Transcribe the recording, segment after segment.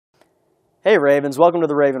Hey Ravens, welcome to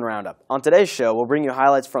the Raven Roundup. On today's show, we'll bring you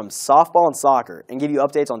highlights from softball and soccer and give you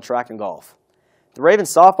updates on track and golf. The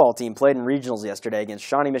Ravens softball team played in regionals yesterday against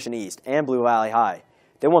Shawnee Mission East and Blue Valley High.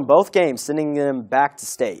 They won both games, sending them back to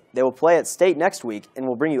state. They will play at state next week and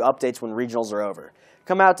will bring you updates when regionals are over.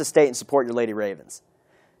 Come out to state and support your Lady Ravens.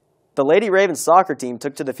 The Lady Ravens soccer team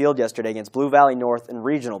took to the field yesterday against Blue Valley North in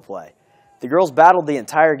regional play. The girls battled the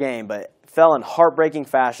entire game, but fell in heartbreaking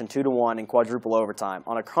fashion 2-1 in quadruple overtime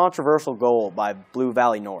on a controversial goal by Blue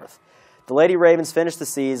Valley North. The Lady Ravens finished the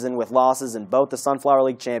season with losses in both the Sunflower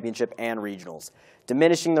League Championship and regionals,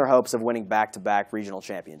 diminishing their hopes of winning back-to-back regional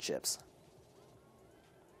championships.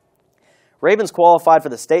 Ravens qualified for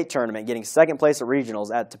the state tournament, getting second place at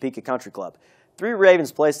regionals at Topeka Country Club. 3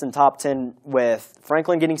 Ravens placed in top 10, with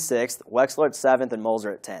Franklin getting 6th, Wexler at 7th, and Moser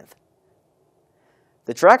at 10th.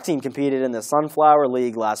 The track team competed in the Sunflower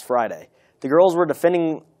League last Friday. The girls were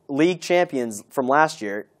defending league champions from last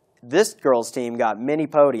year. This girls' team got many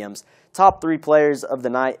podiums. Top 3 players of the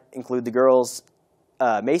night include the girls'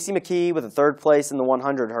 Macy McKee with a 3rd place in the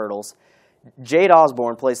 100 hurdles. Jade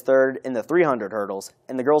Osborne placed 3rd in the 300 hurdles.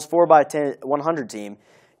 And the girls' 4x10 100 team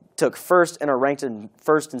took 1st and are ranked in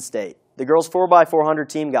 1st in state. The girls' 4x400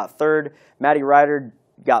 team got 3rd. Maddie Ryder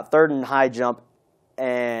got 3rd in high jump.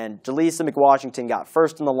 And Jaleesa McWashington got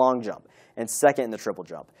 1st in the long jump and 2nd in the triple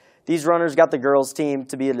jump. These runners got the girls' team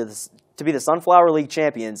to be the Sunflower League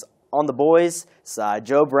champions. On the boys' side,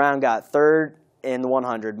 Joe Brown got 3rd in the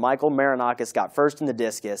 100. Michael Marinakis got 1st in the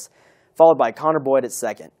discus, followed by Connor Boyd at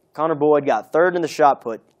 2nd. Connor Boyd got 3rd in the shot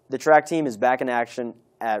put. The track team is back in action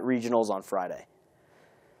at regionals on Friday.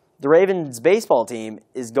 The Ravens baseball team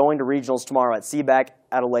is going to regionals tomorrow at Seaback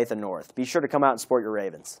at Olathe North. Be sure to come out and support your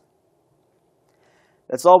Ravens.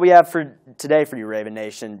 That's all we have for today for you, Raven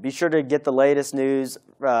Nation. Be sure to get the latest news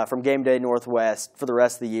from Game Day Northwest for the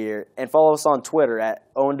rest of the year, and follow us on Twitter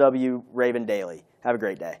at ONW Raven Daily. Have a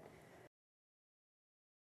great day.